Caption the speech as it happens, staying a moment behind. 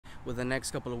within the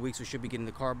next couple of weeks we should be getting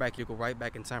the car back. You'll go right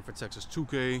back in time for Texas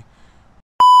 2K.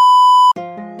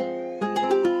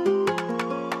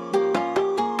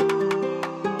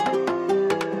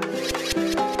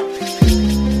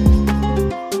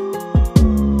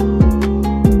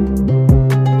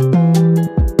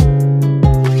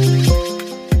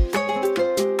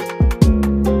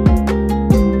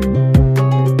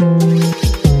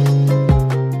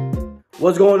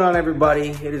 What's going on, everybody?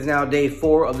 It is now day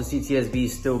 4 of the Cts-V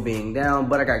still being down,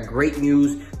 but I got great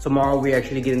news. Tomorrow we're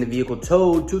actually getting the vehicle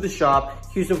towed to the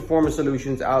shop, Houston Performance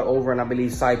Solutions, out over in, I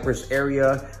believe, Cypress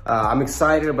area. I'm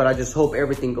excited, but I just hope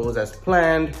everything goes as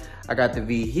planned. I got the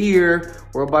V here.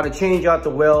 We're about to change out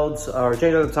the welds, or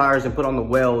change out the tires and put on the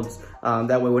welds.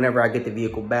 That way, whenever I get the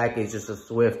vehicle back, it's just a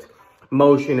swift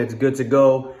motion. It's good to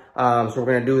go. So we're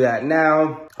gonna do that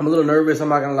now. I'm a little nervous, I'm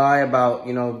not gonna lie, about,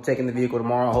 taking the vehicle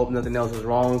tomorrow. I hope nothing else is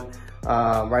wrong.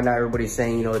 Right now everybody's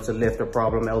saying, it's a lifter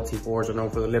problem. LT4s are known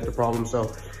for the lifter problem.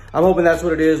 So I'm hoping that's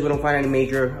what it is. We don't find any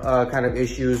major kind of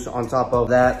issues on top of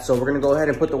that. So we're gonna go ahead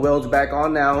and put the welds back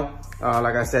on now.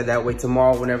 Like I said, that way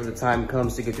tomorrow, whenever the time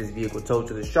comes to get this vehicle towed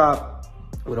to the shop,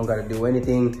 we don't gotta do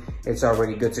anything. It's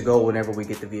already good to go whenever we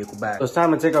get the vehicle back. So it's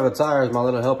time to take off the tires. My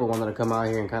little helper wanted to come out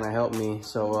here and kind of help me.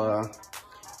 So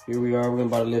here we are. We're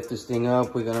about to lift this thing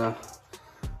up. We're gonna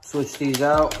switch these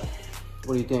out.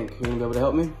 What do you think? You gonna be able to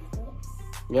help me?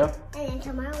 Yeah? And then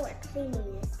tomorrow we're cleaning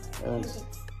it.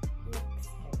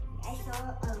 I saw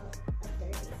a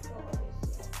dirty spot.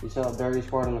 You saw a dirty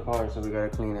spot on the car, so we gotta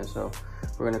clean it. So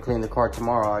we're gonna clean the car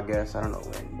tomorrow, I guess. I don't know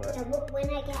when, but. So when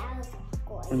I get out of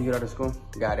school. When you get out of school?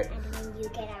 Got it. And when you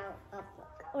get out of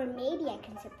work. Or maybe I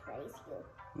can surprise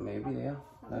you. Maybe, yeah.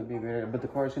 That'd be great. But the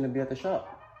car's gonna be at the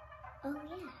shop. Oh,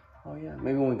 yeah. Oh, yeah.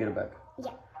 Maybe when we get it back.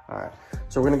 Yeah. All right.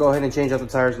 So we're gonna go ahead and change out the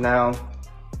tires now.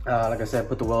 Like I said,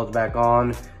 put the welds back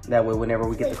on. That way, whenever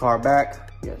we get the car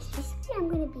back, yes. I'm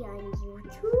gonna be on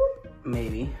YouTube.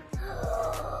 Maybe.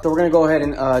 So we're gonna go ahead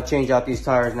and change out these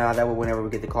tires now. That way, whenever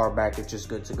we get the car back, it's just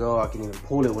good to go. I can even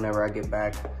pull it whenever I get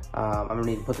back. I'm gonna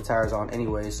need to put the tires on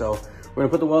anyway. So we're gonna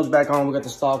put the welds back on. We got the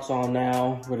stocks on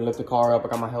now. We're gonna lift the car up. I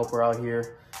got my helper out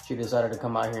here. She decided to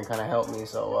come out here and kind of help me.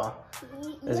 So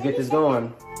let's get this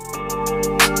going.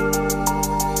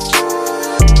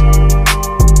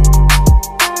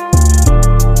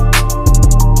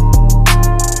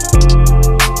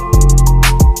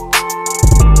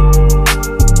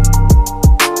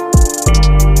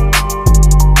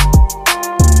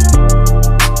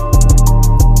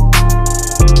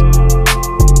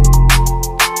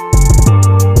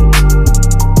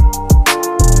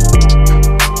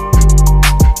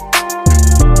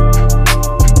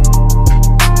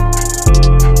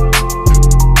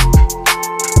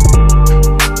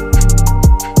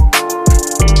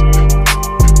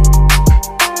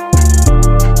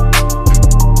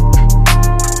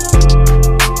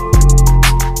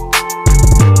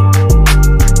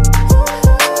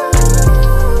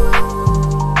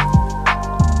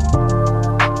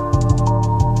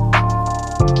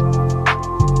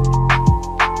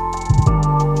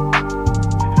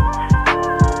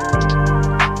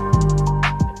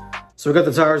 So we got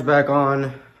the tires back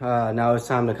on. Now it's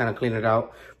time to kind of clean it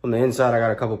out. From the inside, I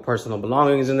got a couple personal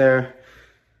belongings in there.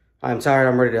 I'm tired.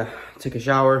 I'm ready to take a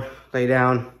shower, lay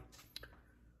down.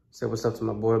 Say what's up to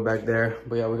my boy back there.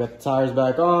 But yeah, we got the tires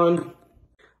back on.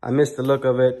 I missed the look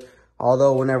of it.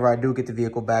 Although whenever I do get the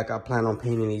vehicle back, I plan on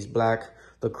painting these black.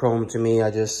 The chrome, to me,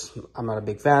 I'm not a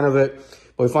big fan of it.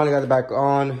 But we finally got it back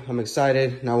on. I'm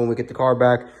excited. Now when we get the car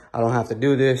back, I don't have to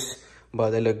do this.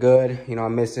 But they look good. I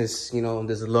miss this,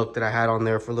 this look that I had on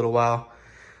there for a little while.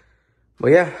 But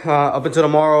yeah, up until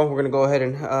tomorrow, we're gonna go ahead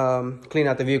and clean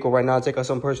out the vehicle right now, take out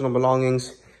some personal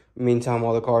belongings. Meantime,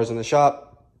 all the cars in the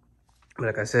shop. But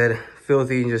like I said,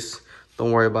 filthy, just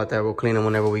don't worry about that. We'll clean them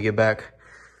whenever we get back.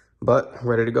 But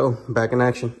ready to go, back in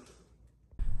action.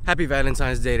 Happy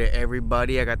Valentine's Day to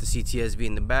everybody. I got the Cts-V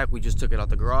in the back. We just took it out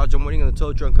the garage. I'm waiting on the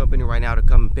tow truck company right now to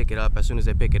come and pick it up. As soon as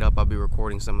they pick it up, I'll be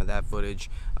recording some of that footage.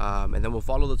 And then we'll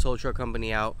follow the tow truck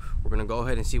company out. We're going to go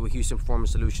ahead and see what Houston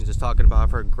Performance Solutions is talking about. I've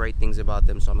heard great things about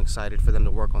them, so I'm excited for them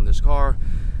to work on this car.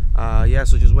 Yeah,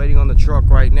 so just waiting on the truck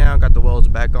right now. Got the welds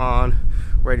back on,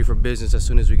 ready for business as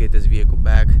soon as we get this vehicle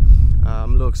back. I'm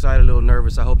a little excited, a little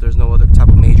nervous. I hope there's no other type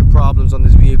of major problems on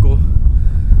this vehicle.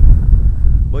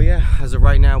 But yeah, as of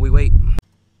right now, we wait.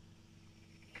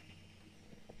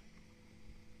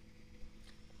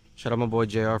 Shout out my boy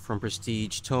JR from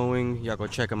Prestige Towing. Y'all go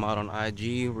check him out on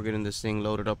IG. We're getting this thing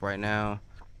loaded up right now,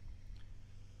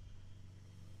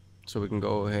 so we can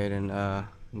go ahead and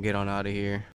get on out of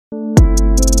here.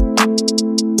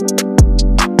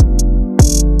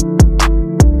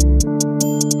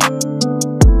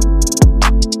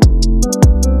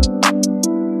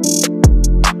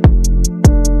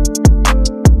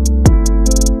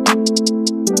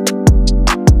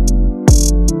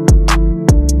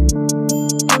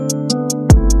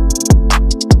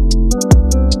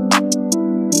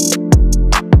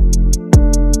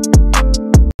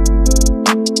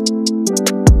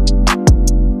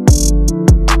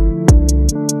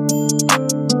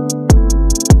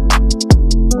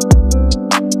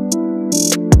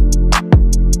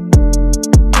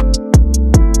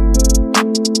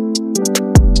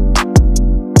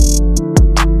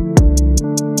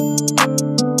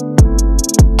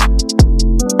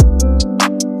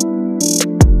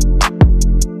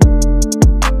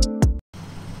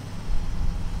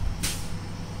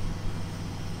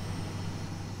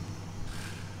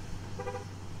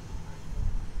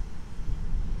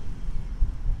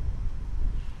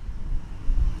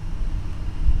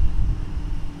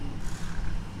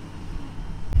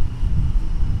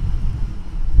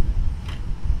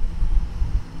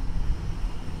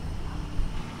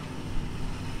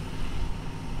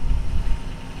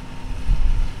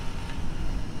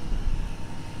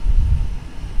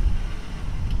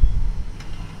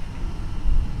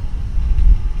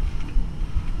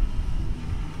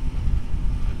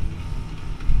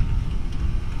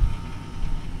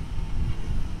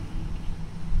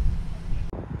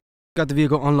 Got the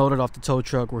vehicle unloaded off the tow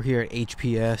truck. We're here at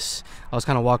HPS. I was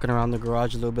kind of walking around the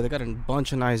garage a little bit. They got a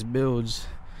bunch of nice builds.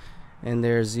 And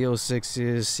there's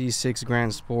Z06s, C6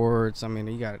 Grand Sports. I mean,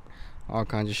 you got all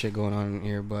kinds of shit going on in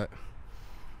here. But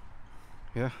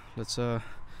yeah, let's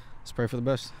pray for the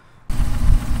best.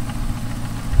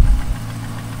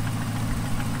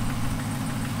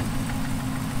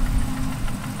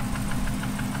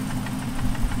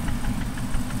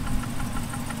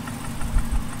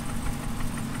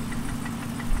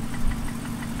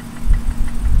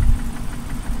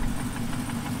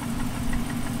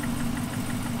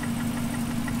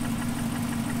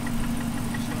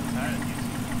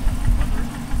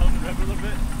 A little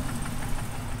bit.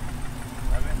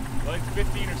 Like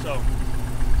 15 or so.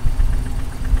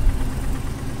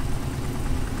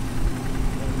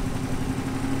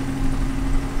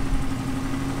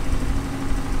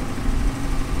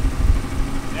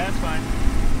 Yeah, it's fine.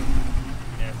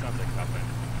 Yeah, it sounds like cupping.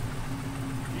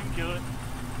 You can kill it.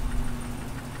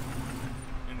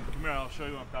 And come here, I'll show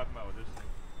you what I'm talking about with this thing.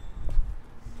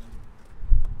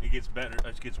 It gets better,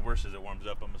 it gets worse as it warms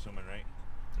up, I'm assuming, right?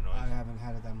 I haven't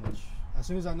had it that much. As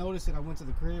soon as I noticed it, I went to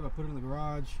the crib, I put it in the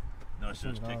garage. No, it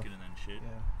starts ticking and then shit.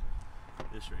 Yeah.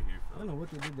 This right here. I don't know what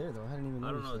they did there though. I hadn't even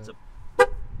noticed. I don't know. That.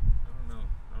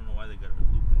 I don't know why they got a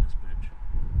loop in this bitch.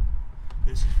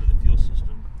 This is for the fuel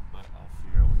system, but I'll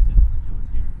figure out what the hell to do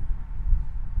with here.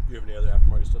 Do you have any other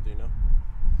aftermarket stuff that you know?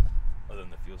 Other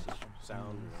than the fuel system?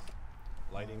 Sound or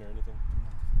lighting or anything?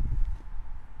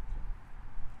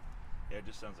 Yeah, it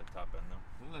just sounds like top end though.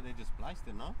 Looks like they just spliced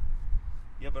it, no?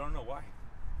 Yeah, but I don't know why.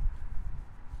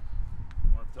 I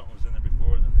wonder if something was in there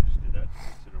before and then they just did that to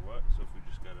consider what. So if we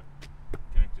just gotta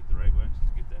connect it the right way to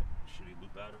get that shitty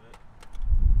loop out of it.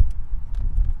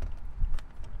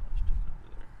 Let's check under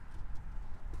there.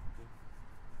 Okay.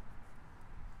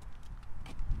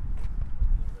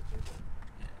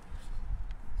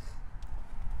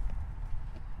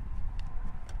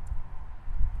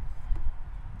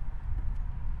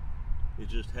 It's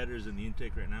just headers in the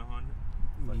intake right now on it?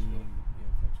 Yeah, flex wheel.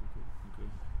 Okay.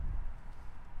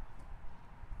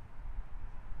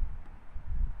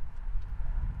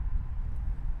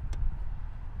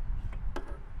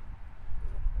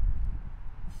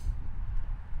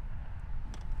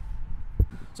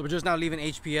 So we're just now leaving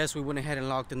HPS. We went ahead and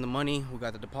locked in the money. We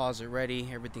got the deposit ready.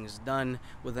 Everything is done.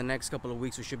 Within the next couple of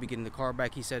weeks, we should be getting the car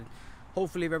back. He said,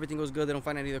 hopefully, if everything goes good, they don't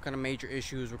find any other kind of major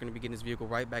issues, we're going to be getting this vehicle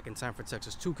right back in time for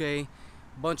Texas 2K.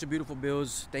 Bunch of beautiful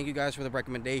builds. Thank you guys for the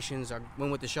recommendations. I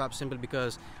went with the shop simply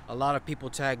because a lot of people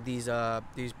tag these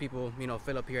people, you know,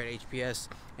 fill up here at HPS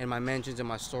in my mentions and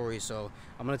my stories. So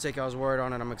I'm going to take y'all's word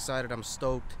on it. I'm excited. I'm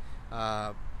stoked.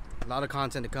 A lot of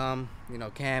content to come. You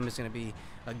know, Cam is going to be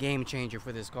a game changer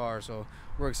for this car. So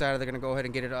we're excited. They're going to go ahead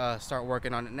and get it, start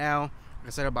working on it now. Like I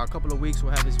said, about a couple of weeks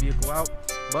we'll have this vehicle out.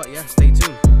 But yeah, stay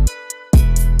tuned.